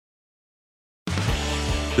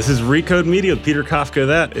This is Recode Media with Peter Kafka.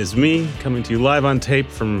 That is me, coming to you live on tape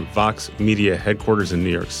from Vox Media headquarters in New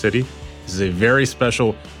York City. This is a very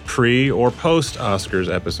special pre- or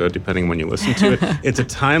post-Oscars episode, depending on when you listen to it. It's a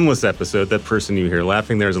timeless episode. That person you hear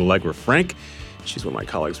laughing there is Allegra Frank. She's one of my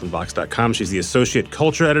colleagues from Vox.com. She's the associate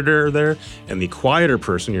culture editor there. And the quieter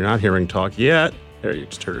person you're not hearing talk yet, there, you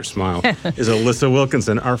just heard her smile, is Alyssa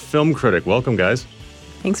Wilkinson, our film critic. Welcome, guys.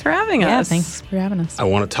 Thanks for having us. Yeah, thanks for having us. I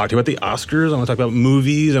want to talk to you about the Oscars. I want to talk about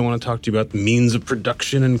movies. I want to talk to you about the means of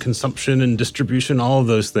production and consumption and distribution, all of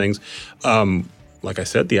those things. Like I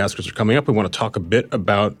said, the Oscars are coming up. We want to talk a bit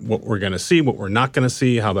about what we're going to see, what we're not going to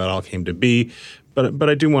see, how that all came to be. But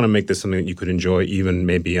I do want to make this something that you could enjoy even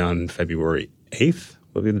maybe on February 8th.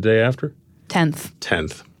 Will be the day after?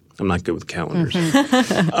 10th. I'm not good with calendars.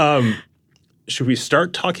 Should we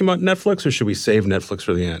start talking about Netflix, or should we save Netflix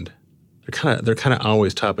for the end? They're kind of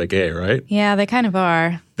always topic A, right? Yeah, they kind of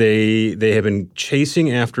are. They have been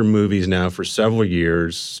chasing after movies now for several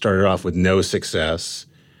years, started off with no success.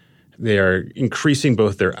 They are increasing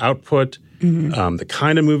both their output, the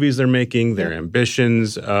kind of movies they're making, their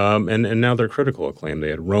ambitions, and now their critical acclaim.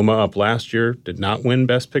 They had Roma up last year, did not win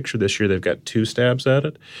Best Picture. This year they've got 2 stabs at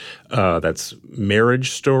it. That's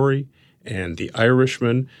Marriage Story and The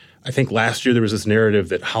Irishman. I think last year there was this narrative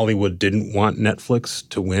that Hollywood didn't want Netflix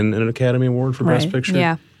to win an Academy Award for Best Picture.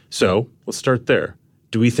 Yeah. So let's start there.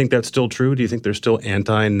 Do we think that's still true? Do you think there's still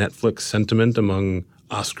anti-Netflix sentiment among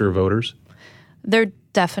Oscar voters? There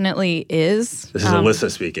definitely is. This is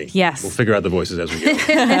Alyssa speaking. Yes. We'll figure out the voices as we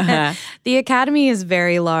go. The Academy is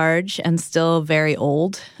very large and still very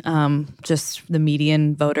old. Just the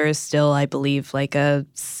median voter is still, I believe, like a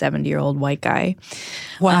 70-year-old white guy.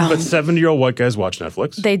 Wow. But 70-year-old white guys watch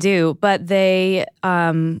Netflix. They do, but they,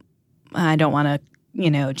 I don't want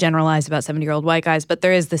to, generalize about 70-year-old white guys, but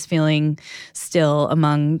there is this feeling still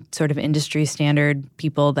among sort of industry standard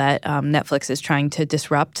people that Netflix is trying to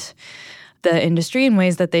disrupt the industry in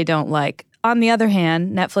ways that they don't like. On the other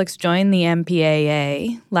hand, Netflix joined the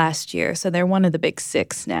MPAA last year, so they're one of the big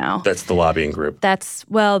 6 now. That's the lobbying group. That's,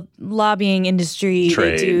 lobbying industry,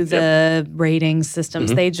 Trade, they do the rating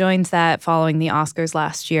systems. They joined that following the Oscars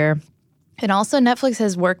last year. And also Netflix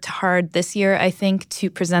has worked hard this year, I think, to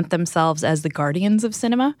present themselves as the guardians of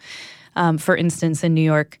cinema. For instance, in New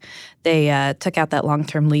York, they took out that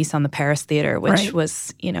long-term lease on the Paris Theater, which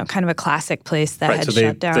was, kind of a classic place that had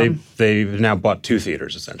shut down. They've now bought 2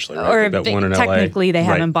 theaters, essentially, right? Or one in technically LA. they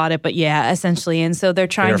haven't bought it, but yeah, essentially. And so they're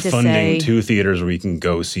trying to say— They're funding 2 theaters where you can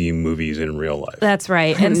go see movies in real life. That's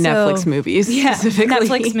right. And Netflix movies, yeah, specifically.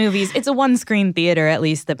 Netflix movies. It's a one-screen theater, at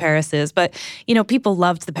least the Paris is. But, people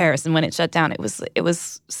loved the Paris, and when it shut down, it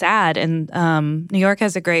was sad. And New York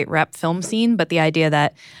has a great rep film scene, but the idea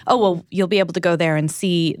that, you'll be able to go there and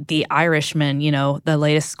see The Irishman, the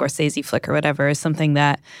latest Scorsese flick or whatever, is something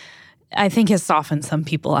that I think has softened some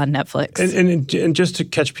people on Netflix. And just to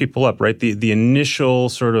catch people up, right, the initial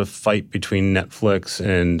sort of fight between Netflix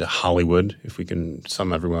and Hollywood, if we can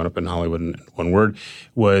sum everyone up in Hollywood in one word,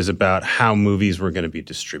 was about how movies were going to be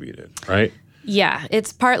distributed, right? Yeah,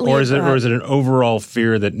 it's partly— Or is it an overall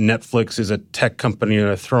fear that Netflix is a tech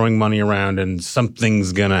company throwing money around and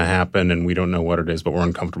something's going to happen and we don't know what it is, but we're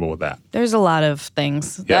uncomfortable with that? There's a lot of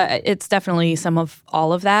things. Yeah. It's definitely some of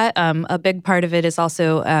all of that. A big part of it is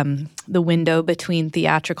also the window between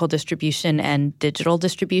theatrical distribution and digital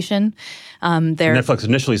distribution. Netflix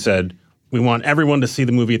initially said, we want everyone to see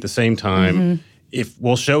the movie at the same time. If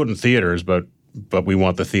we'll show it in theaters, but we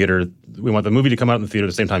want the movie to come out in the theater at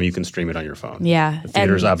the same time you can stream it on your phone. Yeah. The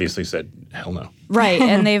theaters obviously said, hell no. Right,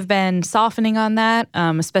 and they've been softening on that,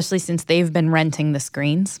 especially since they've been renting the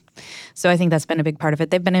screens. So I think that's been a big part of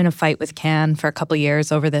it. They've been in a fight with Cannes for a couple of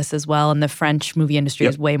years over this as well, and the French movie industry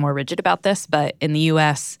is way more rigid about this. But in the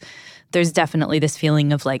U.S., there's definitely this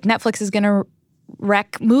feeling of like Netflix is going to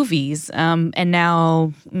wreck movies, and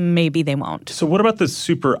now maybe they won't. So what about the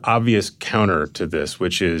super obvious counter to this,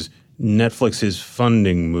 which is Netflix is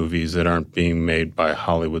funding movies that aren't being made by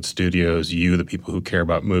Hollywood studios. You, the people who care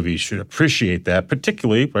about movies, should appreciate that.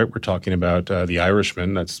 Particularly, right, we're talking about The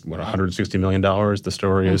Irishman. That's, $160 million the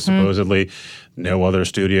story is, supposedly. No other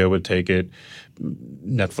studio would take it.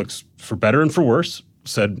 Netflix, for better and for worse,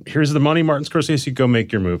 said, here's the money, Martin Scorsese, go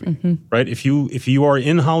make your movie. Right? If you are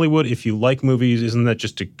in Hollywood, if you like movies, isn't that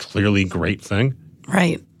just a clearly great thing?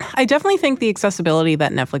 Right. I definitely think the accessibility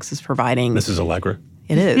that Netflix is providing— This is Allegra.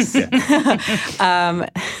 It is. The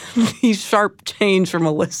sharp change from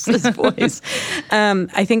Alyssa's voice.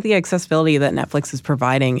 I think the accessibility that Netflix is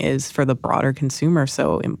providing is for the broader consumer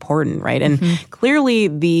so important, right? And clearly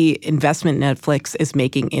the investment Netflix is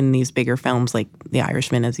making in these bigger films like The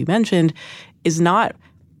Irishman, as you mentioned, is not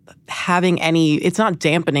it's not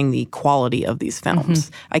dampening the quality of these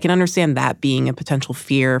films. I can understand that being a potential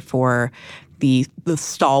fear for the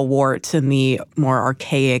stalwarts and the more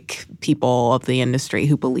archaic people of the industry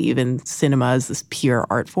who believe in cinema as this pure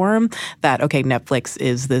art form, that, okay, Netflix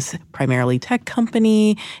is this primarily tech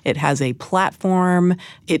company. It has a platform.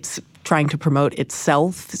 It's trying to promote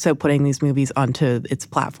itself. So putting these movies onto its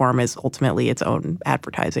platform is ultimately its own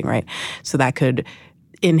advertising, right? So that could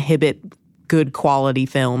inhibit good quality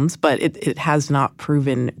films, but it has not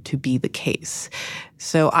proven to be the case.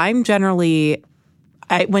 So I'm generally...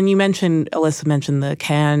 when Alyssa mentioned the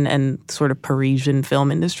Cannes and sort of Parisian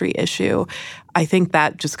film industry issue, I think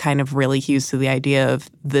that just kind of really hews to the idea of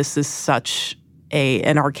this is such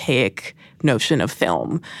an archaic notion of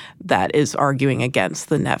film that is arguing against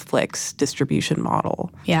the Netflix distribution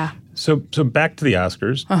model. Yeah. So back to the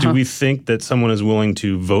Oscars. Do we think that someone is willing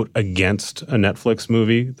to vote against a Netflix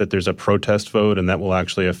movie, that there's a protest vote, and that will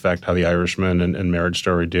actually affect how The Irishman and Marriage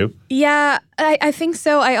Story do? Yeah, I think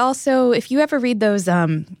so. I also, if you ever read those,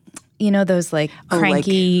 those like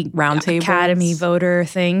cranky roundtables, Academy voter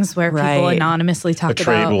things where people anonymously talk about... A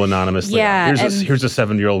trade will anonymously. Yeah. Here's a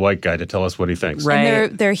 7-year-old white guy to tell us what he thinks. Right.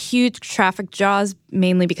 And they're huge traffic jaws,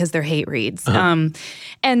 mainly because they're hate reads.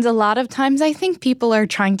 And a lot of times I think people are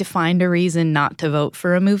trying to find a reason not to vote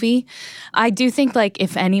for a movie. I do think, like,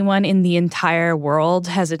 if anyone in the entire world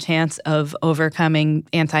has a chance of overcoming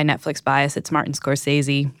anti-Netflix bias, it's Martin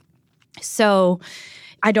Scorsese. So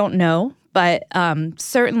I don't know. But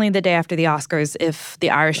certainly the day after the Oscars, if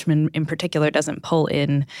The Irishman in particular doesn't pull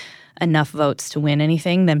in enough votes to win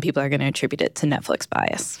anything, then people are going to attribute it to Netflix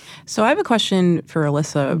bias. So I have a question for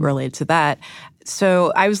Alyssa related to that.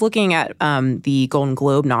 So I was looking at the Golden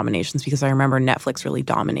Globe nominations because I remember Netflix really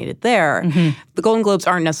dominated there. The Golden Globes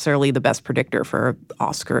aren't necessarily the best predictor for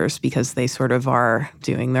Oscars because they sort of are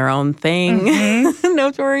doing their own thing,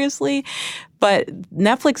 notoriously. But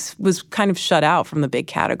Netflix was kind of shut out from the big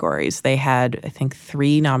categories. They had, I think,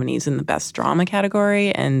 3 nominees in the Best Drama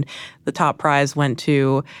category, and the top prize went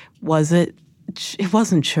to, it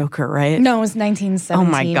wasn't Joker, right? No, it was 1917. Oh,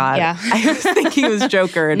 my God. Yeah. I was thinking it was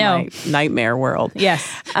Joker in my nightmare world. Yes.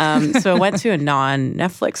 So it went to a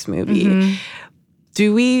non-Netflix movie.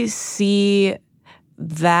 Do we see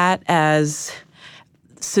that as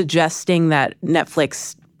suggesting that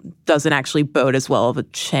Netflix doesn't actually bode as well of a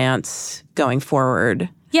chance going forward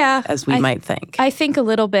as we might think? I think a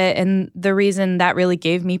little bit, and the reason that really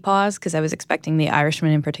gave me pause, because I was expecting The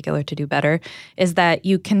Irishman in particular to do better, is that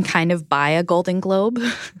you can kind of buy a Golden Globe.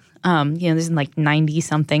 There's like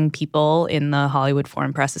 90-something people in the Hollywood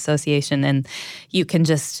Foreign Press Association, and you can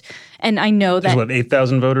just... And I know that... There's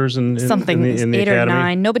 8,000 voters in the Academy? 8 or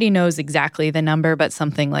 9. Nobody knows exactly the number, but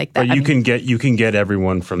something like that. But you can get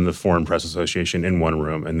everyone from the Foreign Press Association in one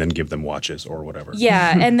room and then give them watches or whatever.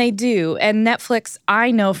 Yeah, and they do. And Netflix, I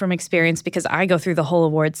know from experience, because I go through the whole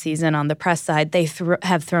award season on the press side, they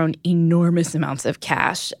have thrown enormous amounts of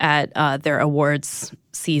cash at their awards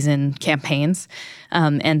season campaigns,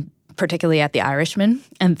 and particularly at The Irishman,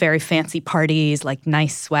 and very fancy parties, like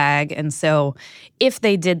nice swag. And so if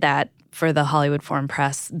they did that for the Hollywood Foreign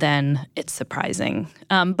Press, then it's surprising.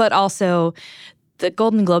 But also, the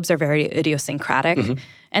Golden Globes are very idiosyncratic.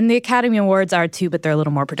 And the Academy Awards are too, but they're a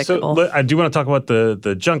little more predictable. So I do want to talk about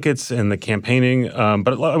the junkets and the campaigning,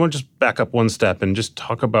 but I want to just back up one step and just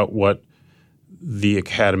talk about what the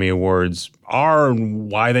Academy Awards are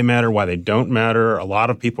and why they matter, why they don't matter. A lot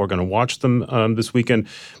of people are going to watch them this weekend,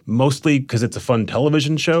 mostly because it's a fun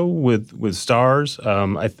television show with stars.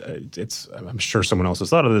 I'm sure someone else has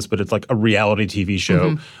thought of this, but it's like a reality TV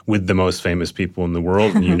show with the most famous people in the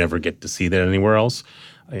world, and you never get to see that anywhere else.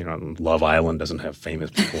 Love Island doesn't have famous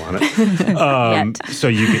people on it. So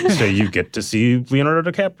you get to see Leonardo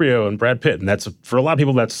DiCaprio and Brad Pitt, and that's, for a lot of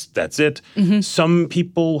people, that's it. Some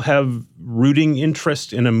people have rooting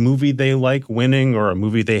interest in a movie they like winning or a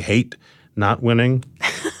movie they hate not winning.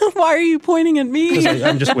 Why are you pointing at me?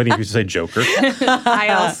 I'm just waiting for you to say Joker. I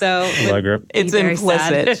also. It's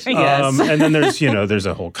implicit. Yes. And then there's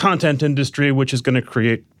a whole content industry which is going to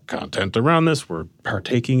create content around this. We're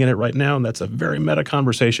partaking in it right now, and that's a very meta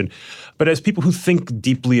conversation. But as people who think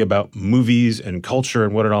deeply about movies and culture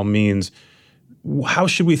and what it all means, how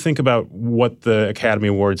should we think about what the Academy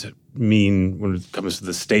Awards mean when it comes to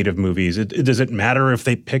the state of movies? Does it matter if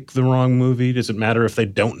they pick the wrong movie? Does it matter if they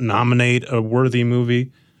don't nominate a worthy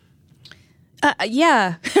movie?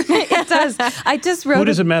 Yeah, it does. I just wrote. Who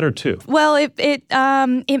does it matter to? Well,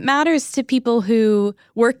 it matters to people who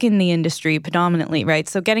work in the industry predominantly, right?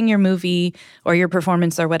 So getting your movie or your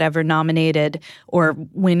performance or whatever nominated or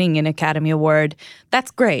winning an Academy Award,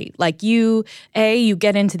 that's great. Like you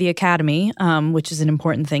get into the Academy, which is an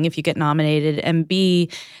important thing if you get nominated, and B,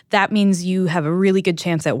 that means you have a really good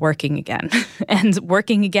chance at working again. And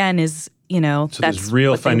working again is, so that's there's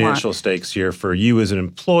real what they want. financial stakes here for you as an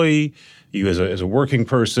employee, you as a working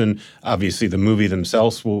person. Obviously, the movie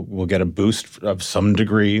themselves will get a boost of some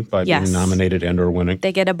degree by Yes. being nominated and or winning.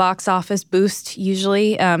 They get a box office boost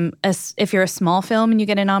usually. If you're a small film and you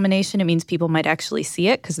get a nomination, it means people might actually see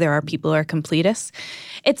it because there are people who are completists.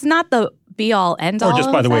 It's not the be-all, end-all Or just,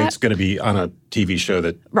 by of the way, that. it's going to be on a TV show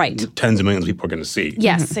that Right. tens of millions of people are going to see.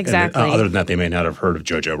 Yes, exactly. And, other than that, they may not have heard of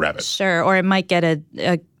Jojo Rabbit. Sure, or it might get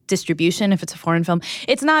a distribution if it's a foreign film.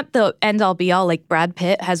 It's not the end-all, be-all. Like Brad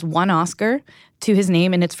Pitt has one Oscar to his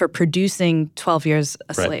name, and it's for producing 12 Years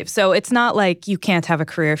a Right. Slave. So it's not like you can't have a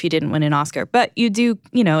career if you didn't win an Oscar. But you do,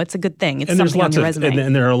 it's a good thing. It's And there's something on lots your of resume.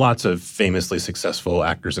 and there are lots of famously successful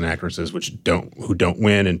actors and actresses who don't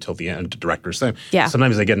win until the end. Directors, same. Yeah.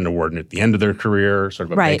 Sometimes they get an award at the end of their career, sort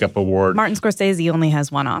of a Right. makeup award. Martin Scorsese only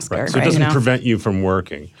has one Oscar, So it right? doesn't prevent you from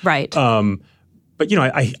working. Right. But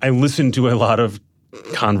I listen to a lot of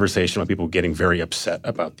conversation about people getting very upset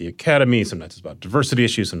about the Academy. Sometimes it's about diversity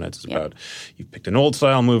issues. Sometimes it's about you picked an old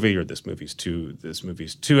style movie or this movie's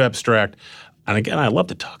too abstract. And again, I love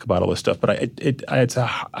to talk about all this stuff, but I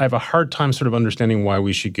have a hard time sort of understanding why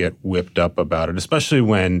we should get whipped up about it, especially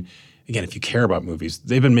when, again, if you care about movies,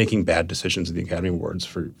 they've been making bad decisions at the Academy Awards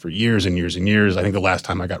for years and years and years. I think the last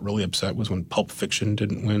time I got really upset was when Pulp Fiction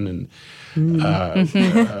didn't win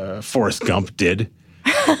and Forrest Gump did.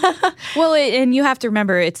 Well, and you have to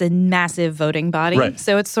remember it's a massive voting body. Right.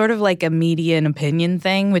 So it's sort of like a median opinion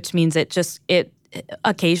thing, which means it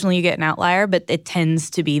occasionally you get an outlier, but it tends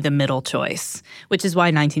to be the middle choice, which is why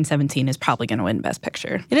 1917 is probably going to win Best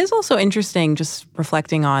Picture. It is also interesting, just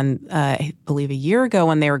reflecting on, I believe a year ago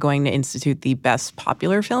when they were going to institute the Best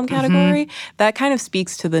Popular Film category, that kind of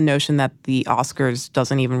speaks to the notion that the Oscars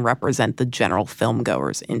doesn't even represent the general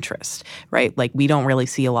filmgoer's interest, right? Like, we don't really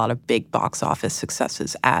see a lot of big box office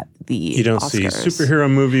successes at the You don't see Oscars.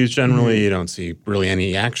 superhero movies generally. You don't see really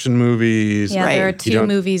any action movies. Yeah, Right. there are You two don't-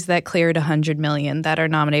 movies that cleared 100 million that are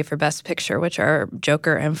nominated for Best Picture, which are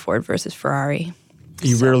Joker and Ford versus Ferrari.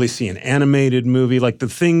 You rarely see an animated movie. Like the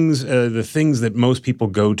things that most people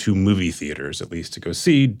go to movie theaters, at least to go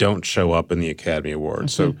see, don't show up in the Academy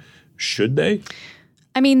Awards. So should they?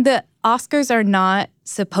 I mean, the Oscars are not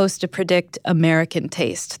supposed to predict American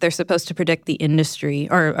taste. They're supposed to predict the industry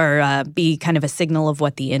or be kind of a signal of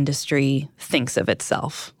what the industry thinks of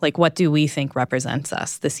itself. Like, what do we think represents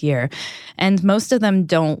us this year? And most of them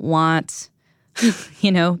don't want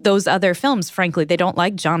those other films. Frankly, they don't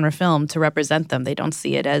like genre film to represent them. They don't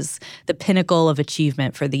see it as the pinnacle of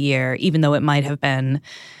achievement for the year, even though it might have been,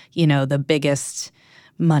 the biggest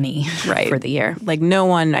money for the year. Like, no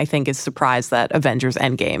one, I think, is surprised that Avengers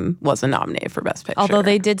Endgame wasn't nominated for Best Picture. Although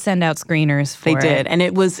they did send out screeners for They it. did. And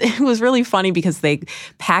it was really funny because they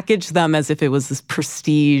packaged them as if it was this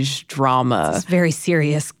prestige drama. It's very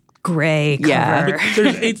serious gray cover. Yeah.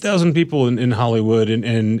 There's 8,000 people in Hollywood,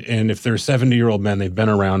 and if they're 70-year-old men, they've been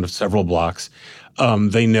around several blocks.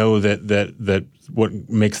 They know that what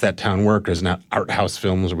makes that town work is not art house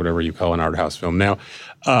films or whatever you call an art house film. Now,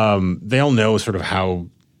 they all know sort of how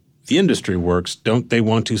the industry works. Don't they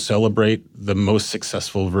want to celebrate the most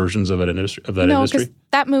successful versions of that industry? No, because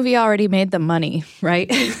that movie already made them money, right?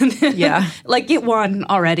 Yeah. Like, it won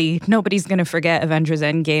already. Nobody's going to forget Avengers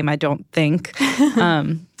Endgame, I don't think.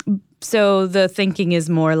 So the thinking is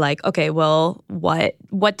more like, okay, well, what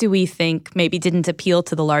do we think maybe didn't appeal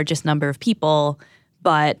to the largest number of people,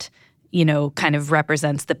 but, kind of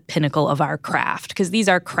represents the pinnacle of our craft? Because these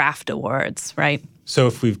are craft awards, right? So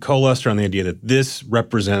if we've coalesced around the idea that this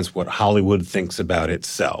represents what Hollywood thinks about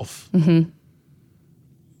itself,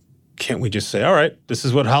 can't we just say, all right, this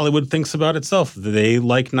is what Hollywood thinks about itself? They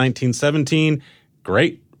like 1917,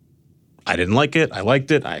 great. I didn't like it. I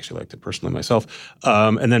liked it. I actually liked it personally myself.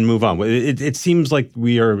 And then move on. It seems like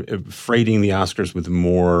we are freighting the Oscars with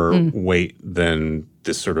more weight than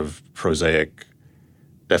this sort of prosaic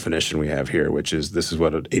definition we have here, which is this is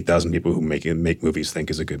what 8,000 people who make movies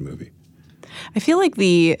think is a good movie. I feel like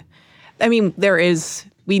we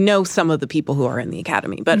know some of the people who are in the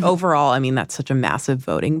Academy, but overall, I mean, that's such a massive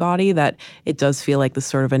voting body that it does feel like this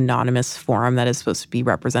sort of anonymous forum that is supposed to be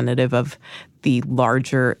representative of the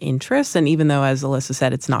larger interests. And even though, as Alyssa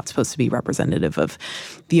said, it's not supposed to be representative of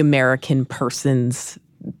the American person's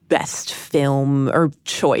best film or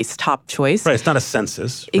top choice. Right, it's not a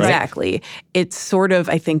census. Right? Exactly. It sort of,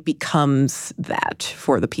 I think, becomes that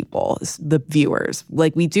for the people, the viewers.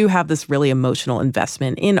 Like, we do have this really emotional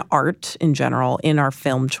investment in art in general, in our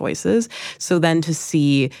film choices. So then to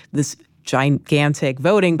see this gigantic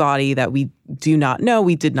voting body that we do not know,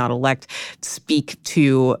 we did not elect, speak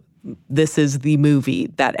to, this is the movie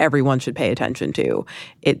that everyone should pay attention to.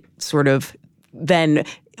 It sort of, then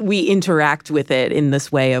we interact with it in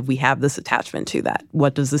this way of, we have this attachment to that.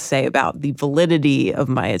 What does this say about the validity of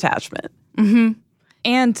my attachment? Mm-hmm.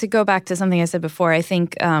 And to go back to something I said before, I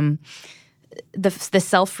think the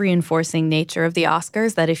self-reinforcing nature of the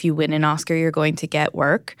Oscars, that if you win an Oscar, you're going to get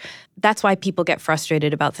work. That's why people get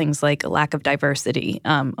frustrated about things like a lack of diversity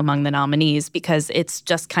among the nominees, because it's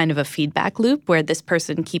just kind of a feedback loop where this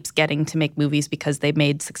person keeps getting to make movies because they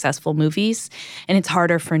made successful movies. And it's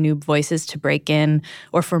harder for new voices to break in,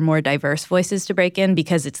 or for more diverse voices to break in,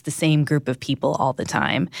 because it's the same group of people all the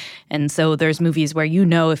time. And so there's movies where, you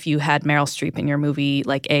know, if you had Meryl Streep in your movie,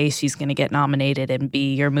 like A, she's going to get nominated, and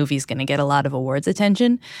B, your movie's going to get a lot of awards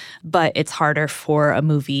attention. But it's harder for a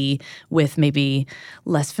movie with maybe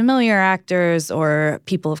less familiar actors or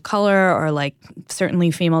people of color, or like certainly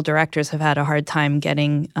female directors have had a hard time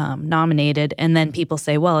getting nominated. And then people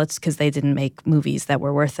say, well, it's because they didn't make movies that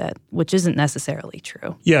were worth it, which isn't necessarily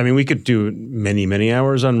true. Yeah, I mean, we could do many, many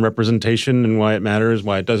hours on representation and why it matters,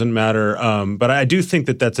 why it doesn't matter. But I do think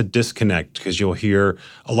that that's a disconnect, because you'll hear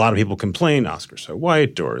a lot of people complain, Oscar's so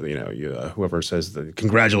white, or, whoever says the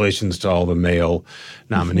congratulations to all the male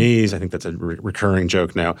nominees. Mm-hmm. I think that's a recurring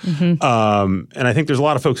joke now. Mm-hmm. And I think there's a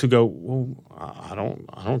lot of folks who go, well, I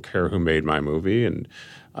don't care who made my movie, and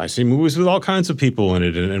I see movies with all kinds of people in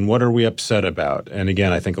it, and what are we upset about? And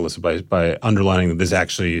again, I think, Alyssa, by underlining that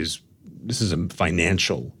this is a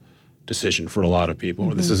financial decision for a lot of people.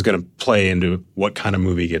 Mm-hmm. This is going to play into what kind of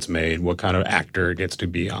movie gets made, what kind of actor gets to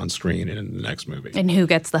be on screen in the next movie. And who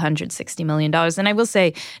gets the $160 million. And I will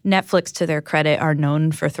say, Netflix, to their credit, are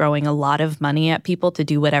known for throwing a lot of money at people to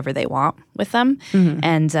do whatever they want with them. Mm-hmm.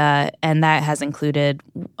 And that has included,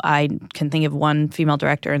 I can think of one female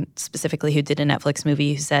director specifically who did a Netflix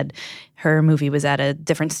movie who said her movie was at a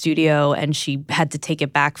different studio and she had to take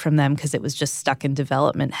it back from them because it was just stuck in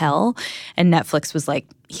development hell. And Netflix was like,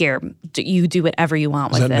 here, you do whatever you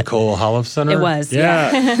want with it. Was that Nicole Holofcener? It was,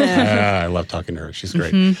 yeah. I love talking to her. She's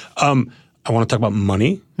great. Mm-hmm. I want to talk about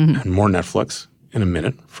money and more Netflix in a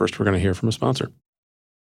minute. First, we're going to hear from a sponsor.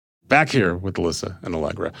 Back here with Alyssa and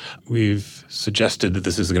Allegra. We've suggested that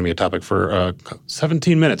this is going to be a topic for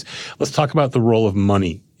 17 minutes. Let's talk about the role of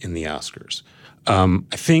money in the Oscars. I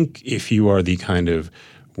think if you are the kind of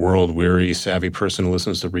world-weary, savvy person who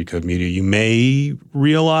listens to Recode Media, you may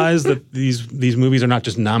realize that these movies are not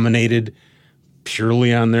just nominated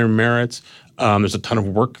purely on their merits. There's a ton of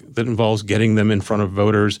work that involves getting them in front of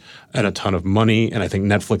voters and a ton of money. And I think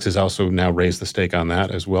Netflix has also now raised the stake on that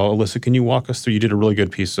as well. Alyssa, can you walk us through? You did a really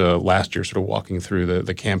good piece last year sort of walking through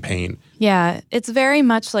the campaign. Yeah, it's very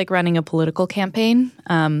much like running a political campaign.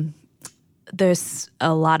 There's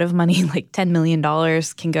a lot of money, like $10 million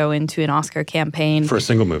can go into an Oscar campaign. For a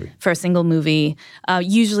single movie. For a single movie.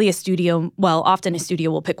 Usually often a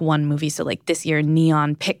studio will pick one movie. So like this year,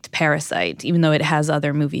 Neon picked Parasite, even though it has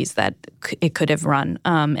other movies that it could have run.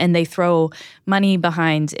 And they throw money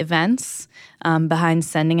behind events, behind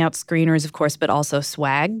sending out screeners, of course, but also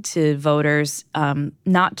swag to voters,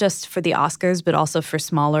 not just for the Oscars, but also for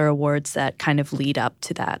smaller awards that kind of lead up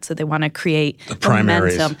to that. So they want to create the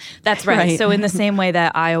primaries. Momentum. That's right. So in the same way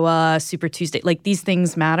that Iowa, Super Tuesday, like these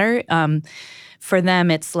things matter. For them,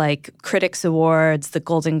 it's like Critics Awards, the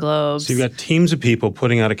Golden Globes. So you've got teams of people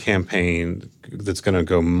putting out a campaign that's going to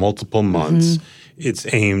go multiple months. Mm-hmm.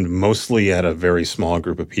 It's aimed mostly at a very small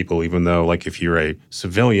group of people, even though, like, if you're a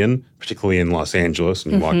civilian, particularly in Los Angeles,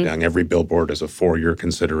 and you walk down every billboard as a for-your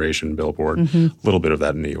consideration billboard, a little bit of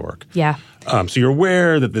that in New York. Yeah. So you're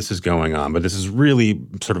aware that this is going on, but this is really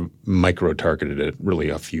sort of micro-targeted at really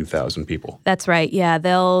a few thousand people. That's right. Yeah,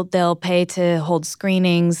 they'll pay to hold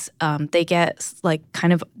screenings. They get like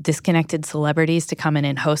kind of disconnected celebrities to come in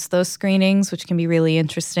and host those screenings, which can be really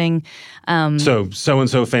interesting.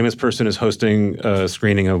 So-and-so famous person is hosting a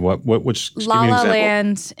screening of which La La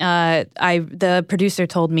Land. The producer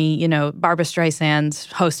told me, Barbra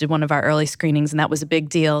Streisand hosted one of our early screenings, and that was a big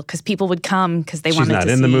deal because people would come because they wanted to see. She's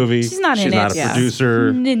not in the movie. She's not in it. She's not a producer.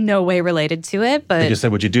 In no way related to it. But they just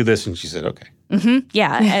said, would you do this? And she said, okay.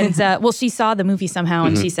 Yeah. And well, she saw the movie somehow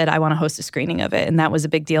and she said, I want to host a screening of it. And that was a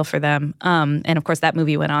big deal for them. And of course, that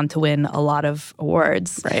movie went on to win a lot of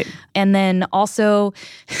awards. Right. And then also,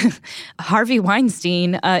 Harvey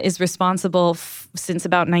Weinstein is responsible since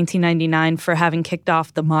about 1999 for having kicked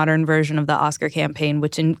off the modern version of the Oscar campaign,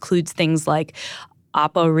 which includes things like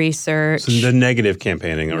Oppo research. So the negative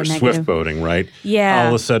campaigning or swift voting, right? Yeah. All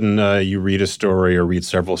of a sudden, you read a story or read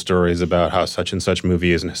several stories about how such and such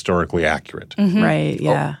movie isn't historically accurate. Right,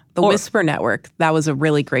 yeah. The Whisper Network, that was a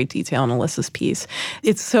really great detail in Alyssa's piece.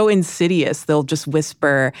 It's so insidious. They'll just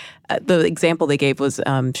whisper. The example they gave was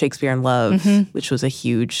Shakespeare in Love, which was a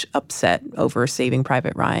huge upset over Saving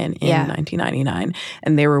Private Ryan in 1999.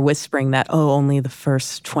 And they were whispering that, only the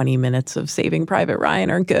first 20 minutes of Saving Private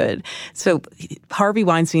Ryan are good. So Harvey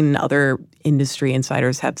Weinstein and other industry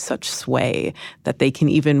insiders have such sway that they can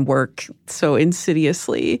even work so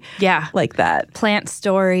insidiously like that. Plant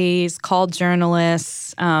stories, call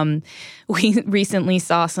journalists. We recently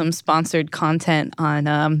saw some sponsored content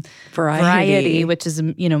on Variety, which is a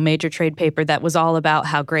major trade paper that was all about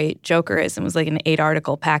how great Joker is. It was like an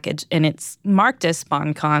 8-article package, and it's marked as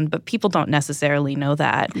SponCon, but people don't necessarily know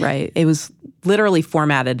that. Right. It was literally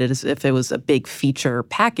formatted as if it was a big feature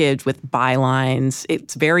package with bylines.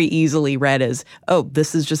 It's very easily read as,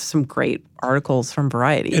 this is just some great articles from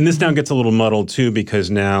Variety. And this now gets a little muddled, too, because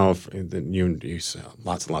now you see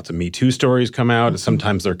lots and lots of Me Too stories come out.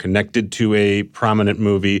 Sometimes they're connected to a prominent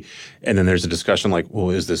movie. And then there's a discussion like, well,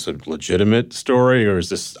 is this a legitimate story? Or is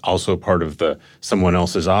this also part of someone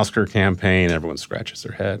else's Oscar campaign? Everyone scratches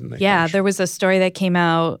their head. And there was a story that came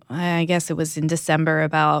out, I guess it was in December,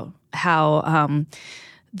 about how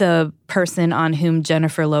the person on whom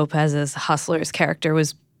Jennifer Lopez's Hustlers character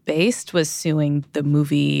was based was suing the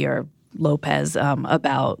movie or Lopez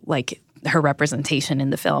about like her representation in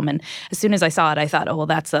the film. And as soon as I saw it, I thought, well,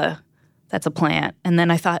 that's a plant. And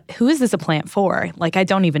then I thought, who is this a plant for? Like, I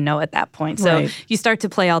don't even know at that point. So you start to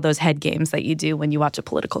play all those head games that you do when you watch a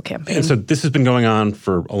political campaign. And so this has been going on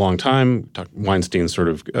for a long time. Weinstein sort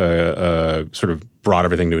of brought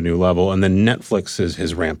everything to a new level. And then Netflix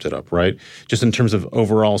has ramped it up, right? Just in terms of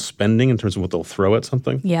overall spending, in terms of what they'll throw at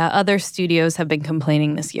something? Yeah, other studios have been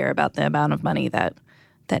complaining this year about the amount of money that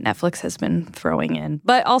Netflix has been throwing in.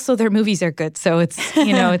 But also their movies are good. So it's,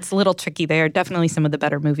 it's a little tricky. They are definitely some of the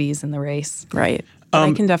better movies in the race. Right.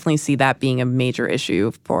 I can definitely see that being a major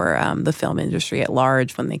issue for the film industry at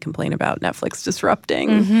large when they complain about Netflix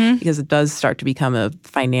disrupting, because it does start to become a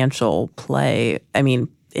financial play. I mean,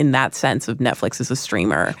 in that sense of Netflix as a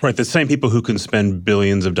streamer. Right. The same people who can spend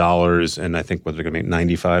billions of dollars and I think they're going to make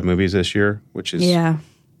 95 movies this year, which is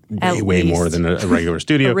way more than a regular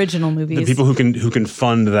studio. Original movies. The people who can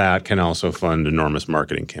fund that can also fund enormous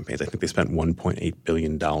marketing campaigns. I think they spent $1.8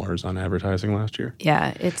 billion on advertising last year.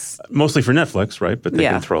 Yeah, it's mostly for Netflix, right? But they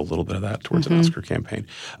can throw a little bit of that towards an Oscar campaign.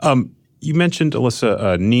 You mentioned,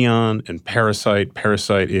 Alyssa, Neon and Parasite.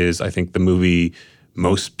 Parasite is, I think, the movie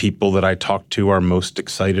most people that I talk to are most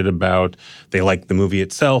excited about. They like the movie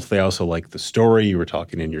itself. They also like the story. You were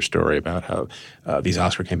talking in your story about how these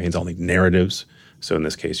Oscar campaigns all need narratives. So in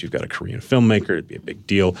this case, you've got a Korean filmmaker. It'd be a big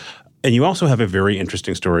deal. And you also have a very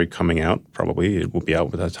interesting story coming out. Probably it will be out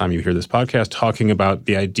by the time you hear this podcast, talking about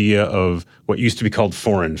the idea of what used to be called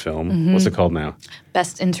foreign film. What's it called now?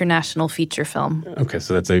 Best International Feature Film. Okay,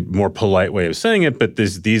 so that's a more polite way of saying it, but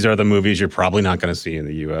these are the movies you're probably not going to see in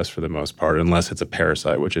the U.S. for the most part, unless it's a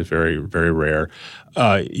Parasite, which is very, very rare.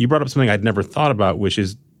 You brought up something I'd never thought about, which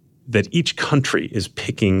is that each country is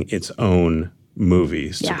picking its own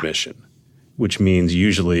movie submission, which means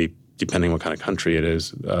usually, depending on what kind of country it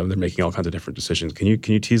is, they're making all kinds of different decisions. Can you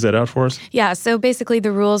tease that out for us? Yeah, so basically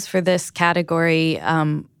the rules for this category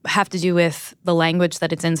have to do with the language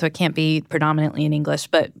that it's in, so it can't be predominantly in English.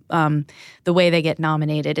 But the way they get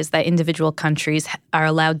nominated is that individual countries are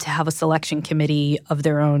allowed to have a selection committee of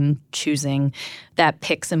their own choosing that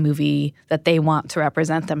picks a movie that they want to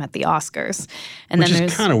represent them at the Oscars. And Which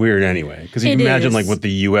is kind of weird anyway, because you can imagine like what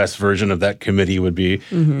the U.S. version of that committee would be.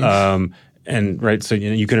 And right, so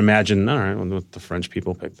you can imagine, all right, well, the French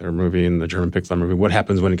people pick their movie and the German picks their movie. What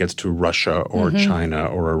happens when it gets to Russia or China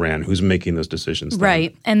or Iran? Who's making those decisions then?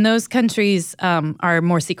 Right, and those countries are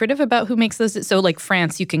more secretive about who makes those. So like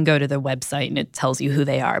France, you can go to the website and it tells you who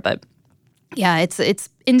they are. But yeah, it's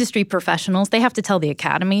industry professionals. They have to tell the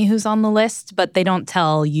Academy who's on the list, but they don't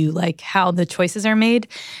tell you like how the choices are made.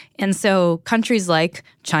 And so countries like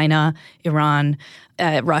China, Iran,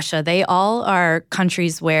 Russia, they all are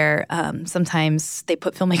countries where sometimes they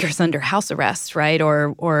put filmmakers under house arrest, right?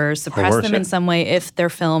 Or suppress them in some way if their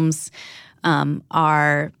films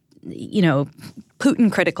are,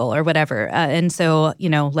 Putin critical or whatever. And so,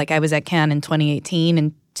 like I was at Cannes in 2018,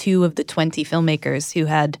 and 2 of the 20 filmmakers who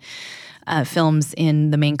had films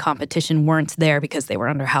in the main competition weren't there because they were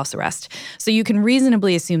under house arrest. So you can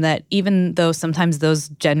reasonably assume that even though sometimes those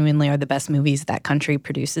genuinely are the best movies that country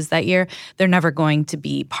produces that year, they're never going to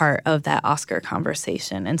be part of that Oscar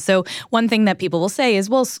conversation. And so one thing that people will say is,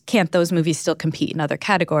 well, can't those movies still compete in other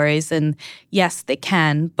categories? And yes, they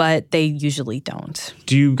can, but they usually don't.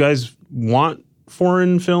 Do you guys want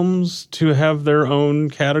foreign films to have their own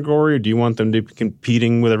category, or do you want them to be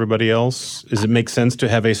competing with everybody else? Does it make sense to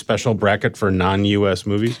have a special bracket for non-U.S.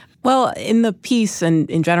 movies? Well, in the piece and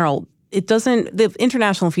in general, the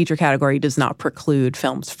international feature category does not preclude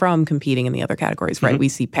films from competing in the other categories, right? We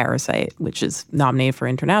see Parasite, which is nominated for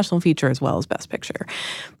international feature as well as Best Picture.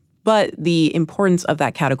 But the importance of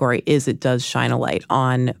that category is it does shine a light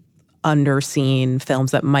on underseen films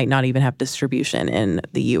that might not even have distribution in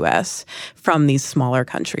the U.S. from these smaller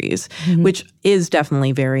countries, which is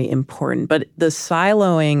definitely very important. But the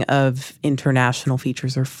siloing of international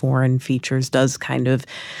features or foreign features does kind of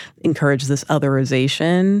encourage this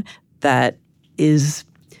otherization that is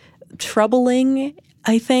troubling,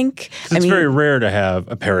 I think. It's very rare to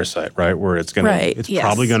have a Parasite, right, where it's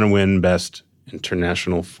probably going to win Best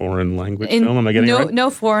International Foreign Language film. Am I getting it right? No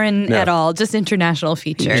foreign at all, just international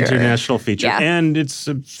feature. International feature. Yeah. And it's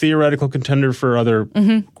a theoretical contender for other,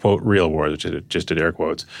 quote, real awards, which I just did air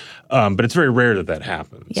quotes. But it's very rare that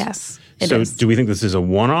happens. Yes, it is. So do we think this is a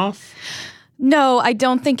one-off? No, I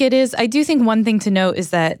don't think it is. I do think one thing to note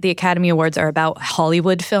is that the Academy Awards are about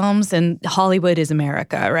Hollywood films, and Hollywood is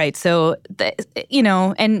America, right? So,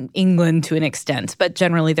 and England to an extent, but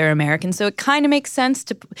generally they're American. So it kind of makes sense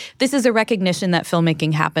this is a recognition that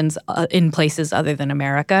filmmaking happens in places other than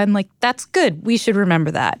America. And that's good. We should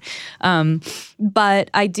remember that.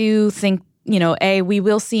 But I do think, we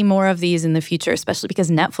will see more of these in the future, especially because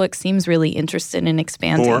Netflix seems really interested in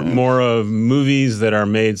expanding. More of movies that are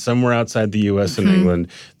made somewhere outside the U.S. and England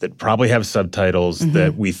that probably have subtitles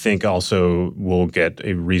that we think also will get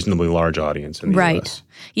a reasonably large audience in the U.S.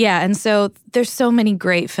 Yeah, and so there's so many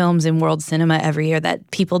great films in world cinema every year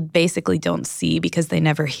that people basically don't see because they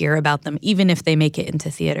never hear about them, even if they make it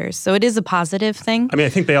into theaters. So it is a positive thing. I mean, I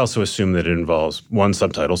think they also assume that it involves, 1,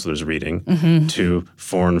 subtitle, so there's reading, 2,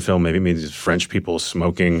 foreign film, maybe it means French people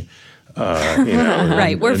smoking,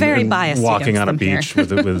 right. We're very biased. Walking on a beach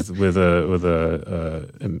with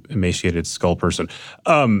a emaciated skull person.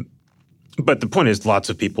 But the point is, lots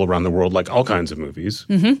of people around the world like all kinds of movies.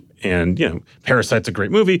 And, Parasite's a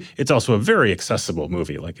great movie. It's also a very accessible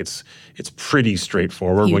movie. It's pretty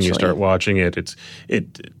straightforward when you start watching it.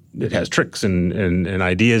 It has tricks and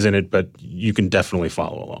ideas in it, but you can definitely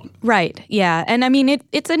follow along. Right, yeah. And I mean,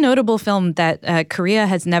 it's a notable film that Korea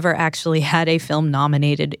has never actually had a film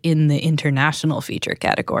nominated in the international feature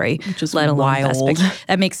category. Which is let alone wild. Best Picture.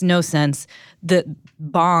 That makes no sense. The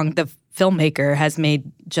filmmaker has made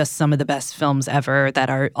just some of the best films ever that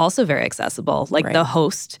are also very accessible. The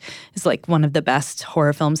Host is one of the best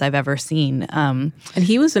horror films I've ever seen. And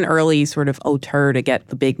he was an early sort of auteur to get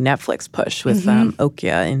the big Netflix push with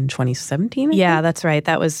Okja in 2017. Yeah, that's right.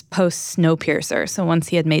 That was post Snowpiercer. So once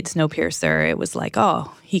he had made Snowpiercer, it was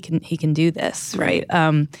he can do this, right?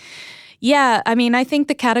 Yeah, I mean, I think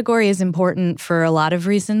the category is important for a lot of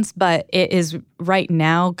reasons, but it is right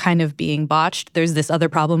now kind of being botched. There's this other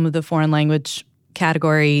problem with the foreign language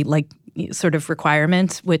category, sort of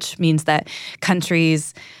requirement, which means that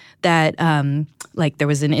countries that, there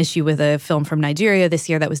was an issue with a film from Nigeria this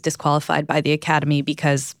year that was disqualified by the Academy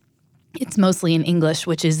because it's mostly in English,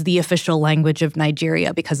 which is the official language of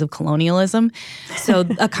Nigeria because of colonialism. So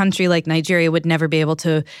a country like Nigeria would never be able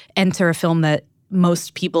to enter a film that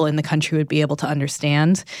most people in the country would be able to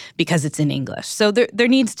understand because it's in English. So there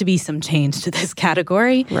needs to be some change to this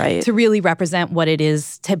category to really represent what it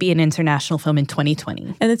is to be an international film in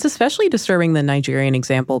 2020. And it's especially disturbing, the Nigerian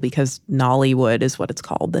example, because Nollywood is what it's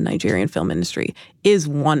called. The Nigerian film industry is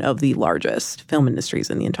one of the largest film industries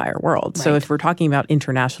in the entire world. So if we're talking about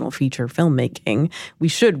international feature filmmaking, we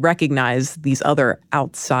should recognize these other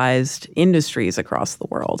outsized industries across the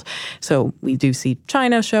world. So we do see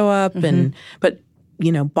China show up, but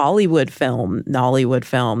Bollywood film, Nollywood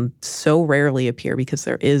film so rarely appear because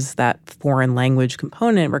there is that foreign language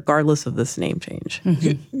component regardless of this name change.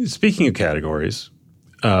 Speaking of categories,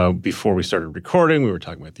 before we started recording, we were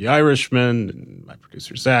talking about The Irishman, and my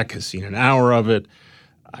producer Zach has seen an hour of it.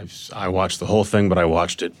 I watched the whole thing, but I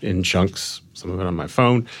watched it in chunks, some of it on my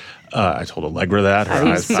phone. I told Allegra that. Her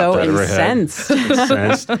eyes popped out of her head.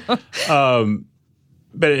 Incensed.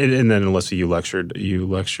 And then, Alyssa, you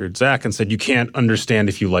lectured Zach and said you can't understand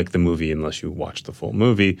if you like the movie unless you watch the full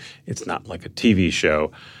movie. It's not like a TV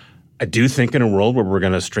show. I do think in a world where we're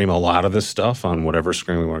going to stream a lot of this stuff on whatever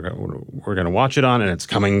screen we're going to watch it on, and it's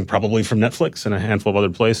coming probably from Netflix and a handful of other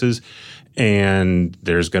places, and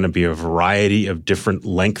there's going to be a variety of different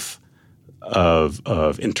length of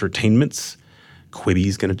entertainments.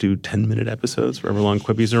 Quibi's going to do 10-minute episodes, however long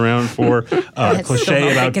Quibi's around for. A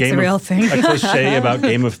cliche about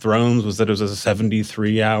Game of Thrones was that it was a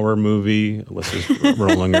 73-hour movie. Alyssa's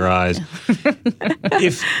rolling her eyes.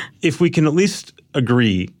 If we can at least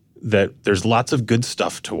agree that there's lots of good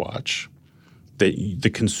stuff to watch, that the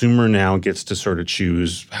consumer now gets to sort of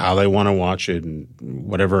choose how they want to watch it and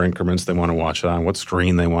whatever increments they want to watch it on, what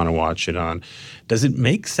screen they want to watch it on. Does it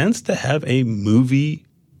make sense to have a movie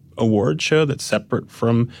award show that's separate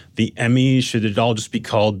from the Emmys? Should it all just be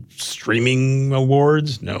called streaming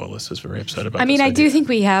awards? No, Alyssa's very upset about this. I mean, I idea. do think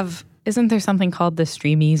we have, isn't there something called the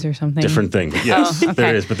Streamies or something? Different thing. Yes, okay.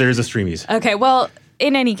 There is, but there is a Streamies. Okay, well,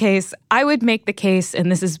 in any case, I would make the case,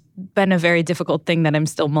 and this has been a very difficult thing that I'm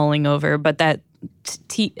still mulling over, but that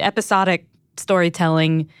episodic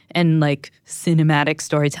storytelling and like cinematic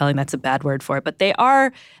storytelling, that's a bad word for it, but they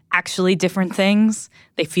are actually different things.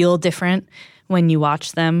 They feel different when you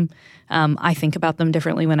watch them. I think about them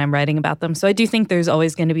differently when I'm writing about them. So I do think there's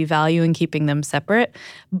always going to be value in keeping them separate.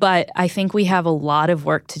 But I think we have a lot of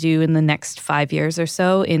work to do in the next 5 years or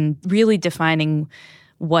so in really defining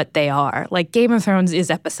what they are. Like Game of Thrones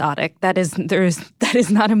is episodic. That is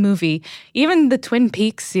not a movie. Even the Twin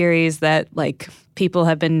Peaks series that like people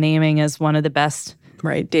have been naming as one of the best.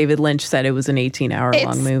 Right. David Lynch said it was an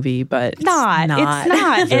 18-hour-long movie, but it's not. It's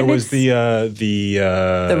not. There was the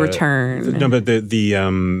Return. No, but the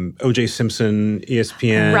O.J. Simpson,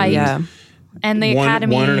 ESPN. Right. Yeah. And the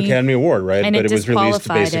Academy won an Academy Award, right? And but it was released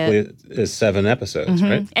disqualified basically as 7 episodes,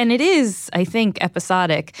 right? And it is, I think,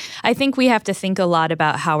 episodic. I think we have to think a lot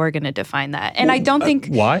about how we're going to define that. And I don't think...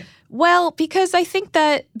 Why? Well, because I think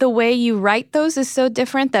that the way you write those is so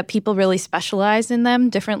different that people really specialize in them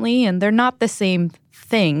differently, and they're not the same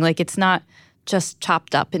thing. Like, it's not just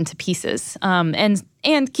chopped up into pieces.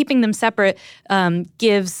 And keeping them separate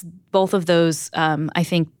gives both of those, I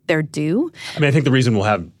think, their due. I mean, I think the reason we'll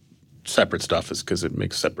have separate stuff is because it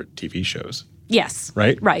makes separate TV shows. Yes.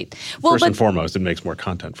 Right? Right. Well, First and foremost, it makes more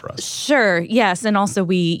content for us. Sure. Yes. And also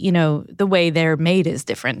the way they're made is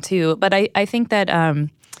different too. But I think that,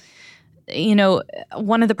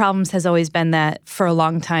 one of the problems has always been that for a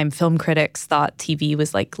long time, film critics thought TV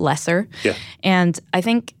was like lesser. Yeah. And I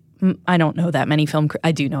think, I don't know that many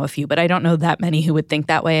I do know a few, but I don't know that many who would think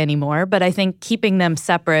that way anymore. But I think keeping them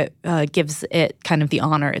separate gives it kind of the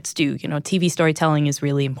honor it's due. TV storytelling is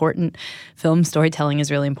really important. Film storytelling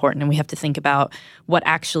is really important. And we have to think about what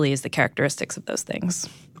actually is the characteristics of those things.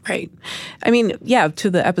 Right. I mean, yeah, to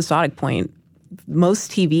the episodic point,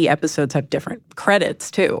 most TV episodes have different credits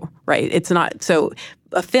too, right? It's not, so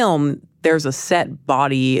a film, there's a set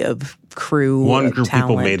body of crew. One group of talent.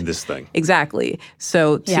 people made this thing. Exactly.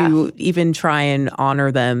 So to even try and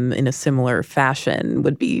honor them in a similar fashion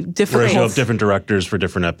would be difficult. Whereas you'll have different directors for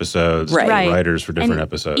different episodes, Right. writers for different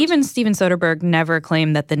episodes. Even Steven Soderbergh never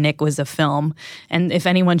claimed that The Knick was a film. And if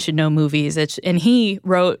anyone should know movies, and he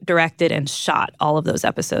wrote, directed, and shot all of those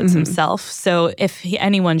episodes himself. So if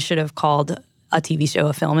anyone should have called a TV show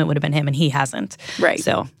a film, it would have been him, and he hasn't. Right.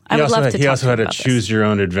 So I would love to talk to him He also had a about this. choose your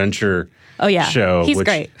own adventure show. He's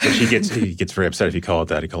great. Which he gets very upset if you call it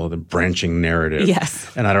that. He called it a branching narrative. Yes.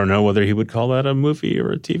 And I don't know whether he would call that a movie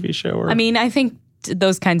or a TV show. Or I mean, I think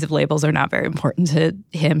those kinds of labels are not very important to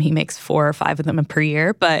him. He makes 4 or 5 of them per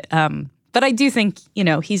year. But I do think,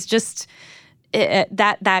 he's just...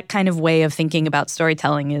 that kind of way of thinking about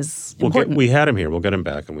storytelling is important. We had him here. We'll get him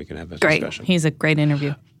back and we can have this discussion. He's a great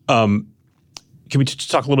interview. Can we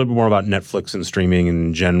just talk a little bit more about Netflix and streaming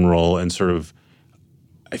in general and sort of,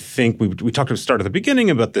 I think we talked at the start at the beginning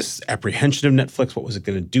about this apprehension of Netflix. What was it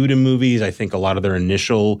going to do to movies? I think a lot of their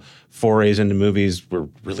initial forays into movies were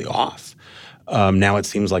really off. Now it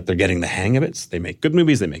seems like they're getting the hang of it. They make good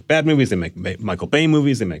movies. They make bad movies. They make Michael Bay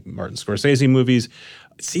movies. They make Martin Scorsese movies.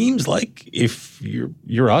 It seems like if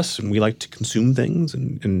you're us and we like to consume things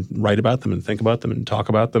and write about them and think about them and talk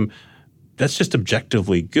about them, that's just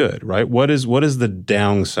objectively good, right? What is the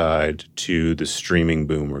downside to the streaming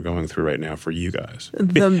boom we're going through right now for you guys?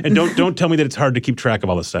 And don't tell me that it's hard to keep track of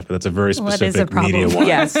all this stuff, but that's a very specific media one.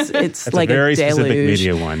 Yes, it's that's like a very specific deluge.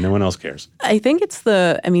 media one. No one else cares. I think it's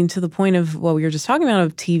to the point of what we were just talking about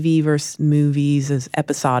of TV versus movies as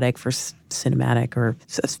episodic versus cinematic or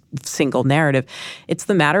a single narrative. It's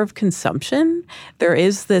the matter of consumption. There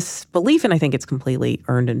is this belief, and I think it's completely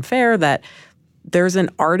earned and fair, that there's an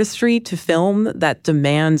artistry to film that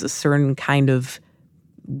demands a certain kind of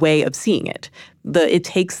way of seeing it. It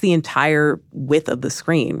takes the entire width of the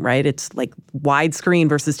screen, right? It's like widescreen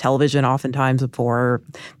versus television oftentimes before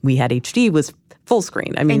we had HD was full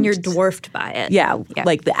screen. I mean, and you're dwarfed by it. Yeah,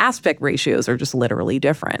 like the aspect ratios are just literally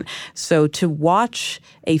different. So to watch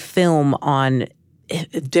a film on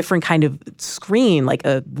a different kind of screen, like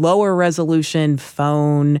a lower resolution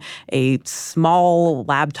phone, a small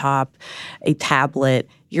laptop, a tablet,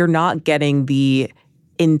 you're not getting the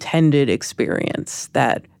intended experience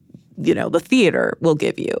that, you know, the theater will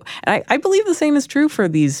give you. And I believe the same is true for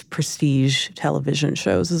these prestige television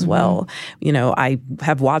shows as well. You know, I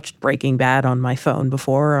have watched Breaking Bad on my phone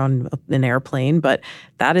before on an airplane, but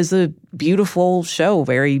that is a beautiful show,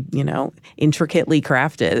 very, you know, intricately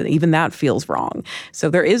crafted. Even that feels wrong. So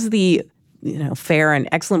there is the, you know, fair and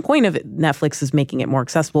excellent point of it. Netflix is making it more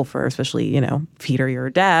accessible for especially, you know, Peter, your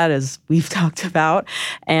dad, as we've talked about.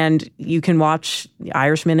 And you can watch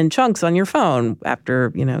Irishman in chunks on your phone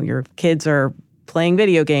after, you know, your kids are playing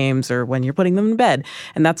video games or when you're putting them in bed.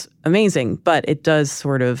 And that's amazing. But it does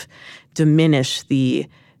sort of diminish the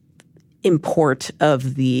import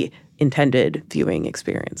of the intended viewing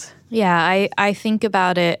experience. Yeah, I think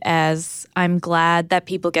about it as I'm glad that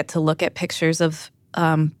people get to look at pictures of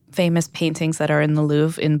famous paintings that are in the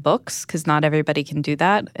Louvre in books, because not everybody can do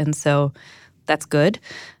that. And so that's good.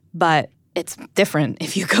 But it's different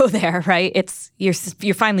if you go there, right? You're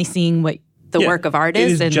finally seeing what the work of art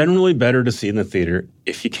is. It is generally better to see in the theater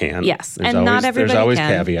if you can. Yes, There's and always, not everybody There's always can.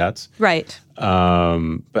 caveats. Right.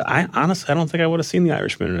 But I honestly don't think I would have seen The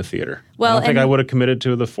Irishman in a theater. Well, I don't think I would have committed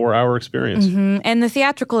to the 4-hour experience. And the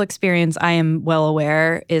theatrical experience, I am well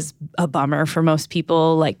aware, is a bummer for most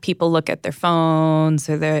people. Like, people look at their phones,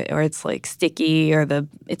 or it's like sticky, or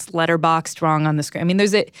it's letterboxed wrong on the screen. I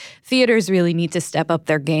mean, theaters really need to step up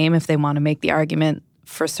their game if they want to make the argument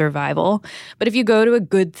for survival. But if you go to a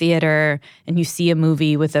good theater and you see a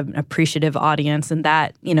movie with an appreciative audience, and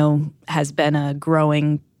that, you know, has been a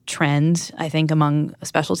growing trend, I think, among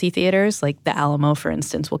specialty theaters, like the Alamo, for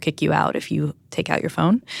instance, will kick you out if you take out your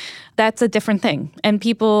phone. That's a different thing. And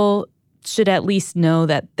people should at least know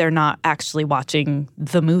that they're not actually watching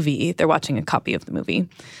the movie. They're watching a copy of the movie.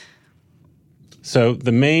 So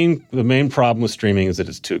the main problem with streaming is that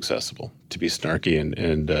it's too accessible, to be snarky and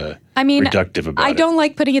reductive about it. I don't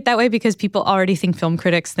like putting it that way because people already think film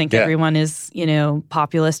critics think everyone is, you know,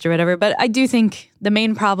 populist or whatever. But I do think the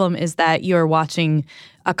main problem is that you're watching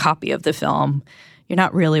a copy of the film. You're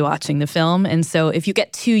not really watching the film. And so if you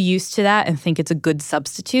get too used to that and think it's a good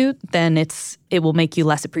substitute, then it will make you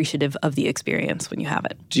less appreciative of the experience when you have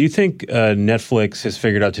it. Do you think Netflix has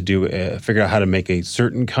figured out how to make a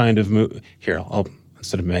certain kind of movie? Here,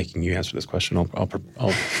 instead of making you answer this question,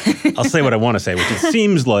 I'll say what I want to say, which it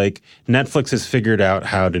seems like Netflix has figured out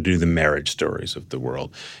how to do the marriage stories of the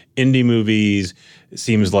world. Indie movies, it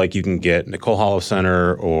seems like you can get Nicole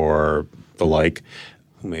Holofcener or the like.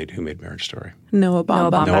 Who made Marriage Story? Noah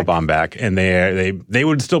Baumbach. Noah Baumbach. And they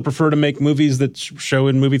would still prefer to make movies that show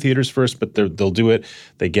in movie theaters first, but they'll do it.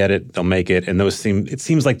 They get it. They'll make it. And it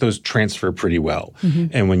seems like those transfer pretty well.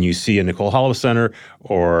 And when you see a Nicole Holofcener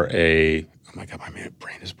or oh my God, my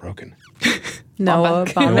brain is broken. Noah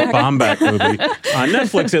Baumbach movie on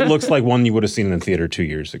Netflix, it looks like one you would have seen in the theater 2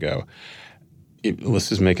 years ago.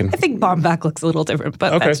 Liz is making. I think Baumbach looks a little different,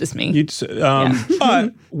 but that's just me.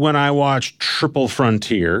 But when I watched Triple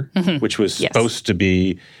Frontier, which was supposed to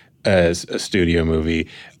be a studio movie,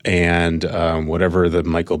 and whatever the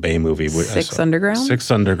Michael Bay movie was, Six Underground,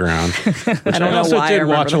 which I don't know also why did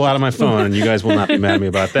watch a lot on my phone, and you guys will not be mad at me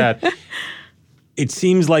about that. It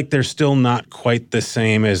seems like they're still not quite the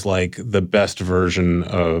same as like the best version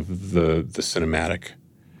of the cinematic.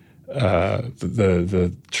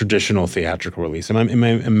 The traditional theatrical release. Am I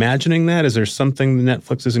imagining that? Is there something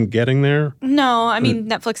Netflix isn't getting there? No, I mean,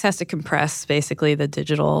 Netflix has to compress basically the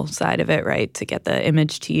digital side of it, right, to get the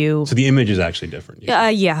image to you. So the image is actually different.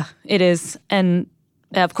 Yeah, it is. And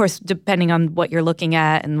of course, depending on what you're looking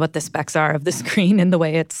at and what the specs are of the screen and the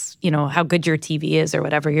way it's, you know, how good your TV is or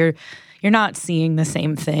whatever, you're not seeing the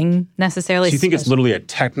same thing necessarily. So you think it's literally a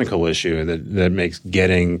technical issue that makes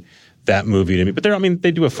getting that movie to me? But they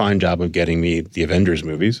do a fine job of getting me the Avengers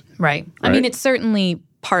movies. Right. I mean, it's certainly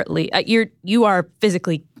partly, you are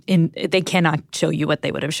physically they cannot show you what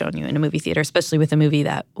they would have shown you in a movie theater, especially with a movie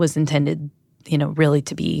that was intended, you know, really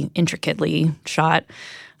to be intricately shot.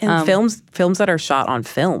 And films that are shot on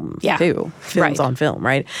film, too. Films on film,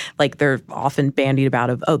 right? Like they're often bandied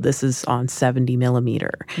about this is on 70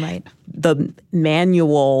 millimeter. Right. The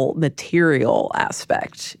manual material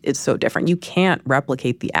aspect is so different. You can't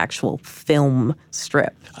replicate the actual film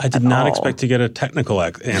strip. I did not expect to get a technical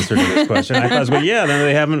answer to this question. I thought,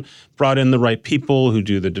 they haven't brought in the right people who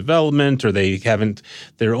do the development, or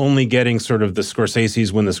they're only getting sort of the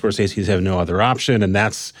Scorseses when the Scorseses have no other option, and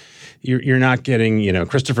that's... You're not getting,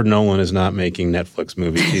 Christopher Nolan is not making Netflix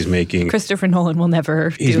movies. He's making Christopher Nolan will never.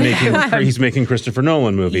 He's making Christopher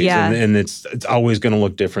Nolan movies, and it's always going to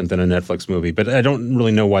look different than a Netflix movie. But I don't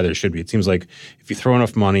really know why there should be. It seems like if you throw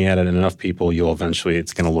enough money at it and enough people,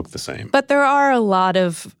 it's going to look the same. But there are a lot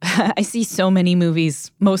of. I see so many movies.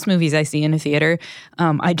 Most movies I see in a theater,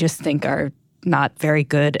 I just think are not very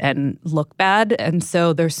good and look bad, and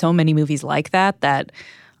so there's so many movies like that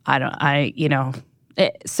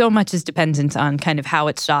so much is dependent on kind of how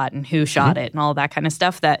it's shot and who shot it and all that kind of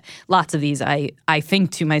stuff that lots of these I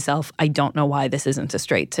think to myself, I don't know why this isn't a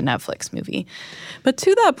straight to Netflix movie. But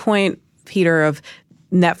to that point, Peter, of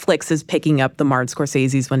Netflix is picking up the Martin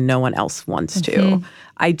Scorseses when no one else wants to.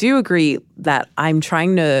 I do agree that I'm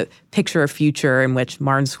trying to picture a future in which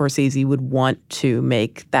Martin Scorsese would want to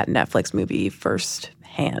make that Netflix movie firsthand.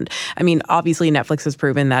 I mean, obviously, Netflix has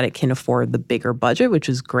proven that it can afford the bigger budget, which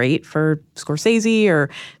is great for Scorsese or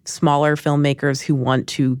smaller filmmakers who want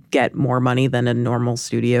to get more money than a normal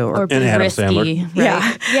studio. Or be Adam risky. Sandler.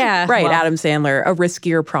 Right? Yeah. Right, Well, Adam Sandler, a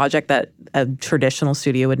riskier project that a traditional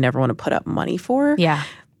studio would never want to put up money for. Yeah.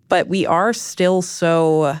 But we are still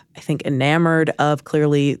so, I think, enamored of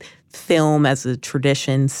clearly film as a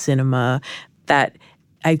tradition, cinema, that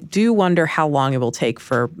I do wonder how long it will take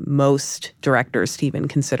for most directors to even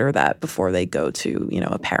consider that before they go to,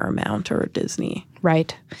 a Paramount or a Disney.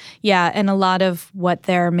 Right. Yeah, and a lot of what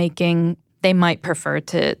they're making, they might prefer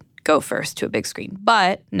to go first to a big screen.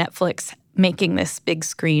 But Netflix making this big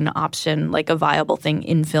screen option like a viable thing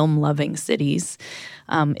in film-loving cities,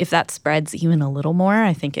 if that spreads even a little more,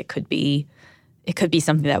 I think it could be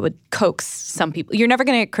something that would coax some people. You're never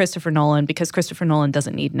going to get Christopher Nolan because Christopher Nolan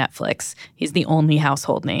doesn't need Netflix. He's the only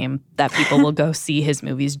household name that people will go see his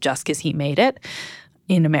movies just because he made it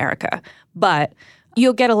in America. But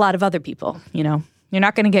you'll get a lot of other people, You're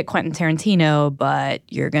not going to get Quentin Tarantino, but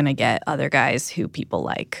you're going to get other guys who people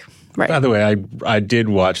like. Right. By the way, I did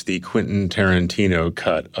watch the Quentin Tarantino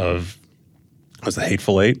cut of, was it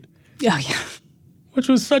Hateful Eight? Oh, yeah. Which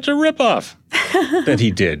was such a ripoff that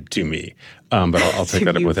he did to me. But I'll take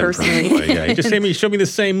that up with him personally. Yeah, he just showed me the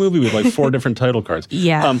same movie with like 4 different title cards.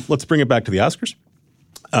 Yeah. Let's bring it back to the Oscars.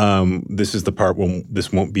 This is the part when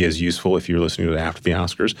this won't be as useful if you're listening to it after the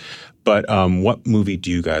Oscars. But what movie do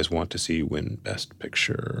you guys want to see win Best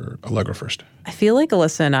Picture? Allegra first. I feel like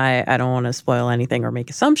Alyssa and I don't want to spoil anything or make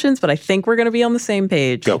assumptions, but I think we're going to be on the same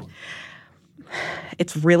page. Go.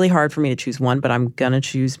 It's really hard for me to choose one, but I'm going to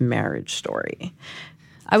choose Marriage Story.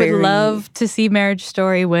 I would love to see Marriage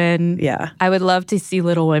Story win. Yeah. I would love to see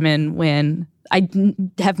Little Women win. I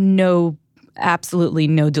have absolutely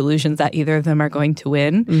no delusions that either of them are going to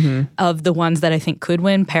win. Mm-hmm. Of the ones that I think could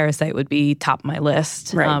win, Parasite would be top of my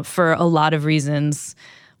list for a lot of reasons.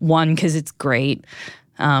 1, because it's great,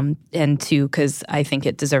 and 2, because I think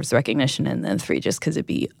it deserves recognition, and then 3, just because it'd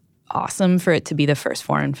be awesome for it to be the first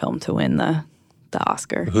foreign film to win the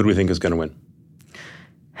Oscar. Who do we think is going to win?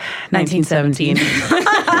 1917.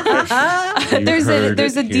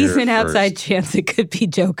 There's a decent outside chance it could be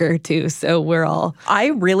Joker too. So we're all. I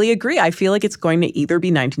really agree. I feel like it's going to either be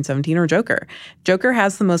 1917 or Joker. Joker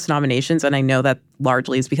has the most nominations, and I know that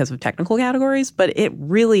largely is because of technical categories, but it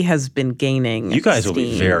really has been gaining. You guys steam. will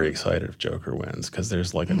be very excited if Joker wins because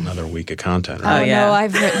there's like another week of content. Right? Oh yeah, no,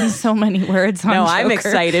 I've written so many words on Joker. I'm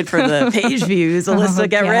excited for the page views. Alyssa,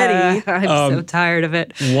 get ready. I'm so tired of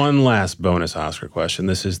it. One last bonus Oscar question.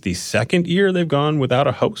 This is the second year they've gone without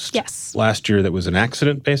a host. Yes. Last year that was an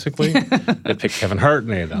accident, basically. They picked Kevin Hart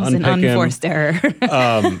and they had to unpick him. It was an unforced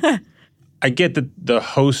error. I get that the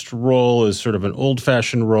host role is sort of an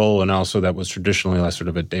old-fashioned role, and also that was traditionally like sort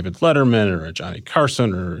of a David Letterman or a Johnny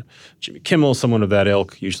Carson or Jimmy Kimmel, someone of that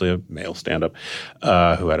ilk, usually a male stand-up,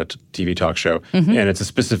 who had a TV talk show. Mm-hmm. And it's a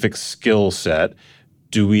specific skill set.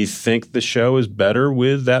 Do we think the show is better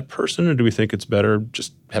with that person, or do we think it's better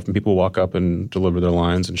just having people walk up and deliver their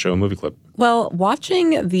lines and show a movie clip? Well,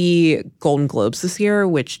 watching the Golden Globes this year,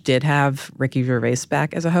 which did have Ricky Gervais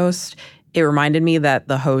back as a host, it reminded me that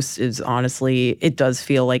the host is honestly, it does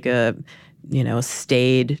feel like a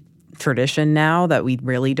staid tradition now that we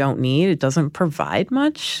really don't need. It doesn't provide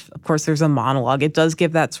much. Of course, there's a monologue. It does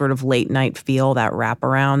give that sort of late night feel, that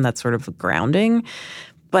wraparound, that sort of grounding.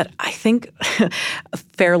 But I think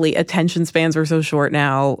fairly attention spans are so short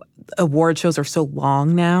now. Award shows are so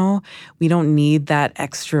long now. We don't need that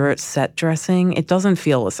extra set dressing. It doesn't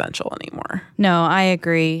feel essential anymore. No, I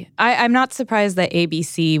agree. I'm not surprised that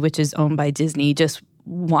ABC, which is owned by Disney, just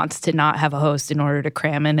wants to not have a host in order to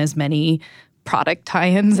cram in as many product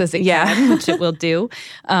tie-ins as it can, which it will do.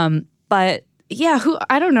 But yeah,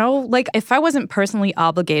 I don't know. Like, if I wasn't personally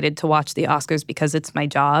obligated to watch the Oscars because it's my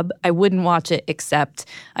job, I wouldn't watch it, except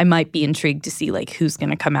I might be intrigued to see like who's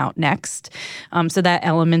going to come out next. So that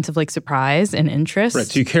element of like surprise and interest. Right.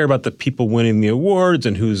 So you care about the people winning the awards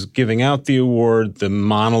and who's giving out the award, the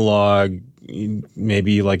monologue.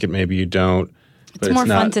 Maybe you like it, maybe you don't. It's more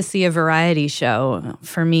fun to see a variety show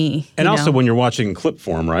for me. And also when you're watching clip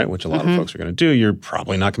form, right, which a lot of folks are going to do, you're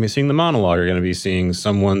probably not going to be seeing the monologue. You're going to be seeing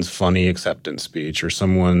someone's funny acceptance speech or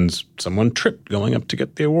someone tripped going up to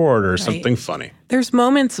get the award or something funny. There's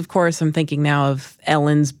moments, of course, I'm thinking now of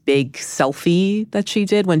Ellen's big selfie that she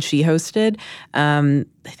did when she hosted.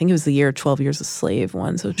 I think it was the year 12 Years a Slave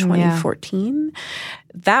one, so 2014. Yeah.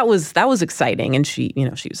 That was exciting, and she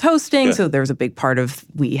was hosting, so there was a big part of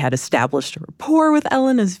we had established a rapport with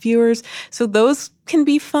Ellen as viewers. So those can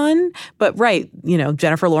be fun, but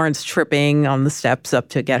Jennifer Lawrence tripping on the steps up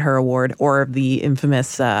to get her award, or the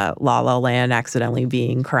infamous La La Land accidentally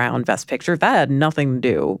being crowned Best Picture, that had nothing to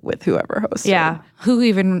do with whoever hosted. Yeah,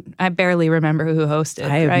 I barely remember who hosted.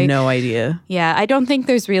 I have no idea. Yeah, I don't think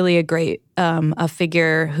there's really a great a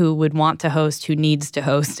figure who would want to host who needs to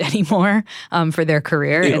host anymore for their career.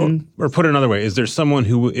 Or put it another way, is there someone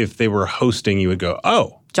who, if they were hosting, you would go,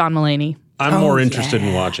 oh, John Mulaney. I'm more interested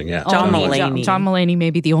in watching, John Mulaney. John Mulaney may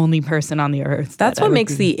be the only person on the earth. That's what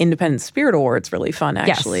makes the Independent Spirit Awards really fun,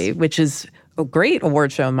 actually, which is a great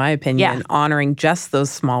award show, in my opinion, honoring just those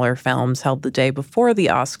smaller films held the day before the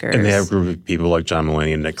Oscars. And they have a group of people like John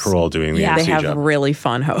Mulaney and Nick Kroll doing the MC job. They have really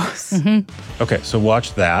fun hosts. Okay, so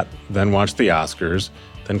watch that, then watch the Oscars,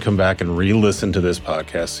 then come back and re-listen to this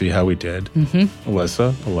podcast, see how we did.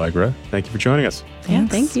 Alyssa, Allegra, thank you for joining us. Yeah,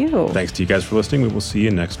 thank you. Thanks to you guys for listening. We will see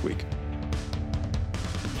you next week.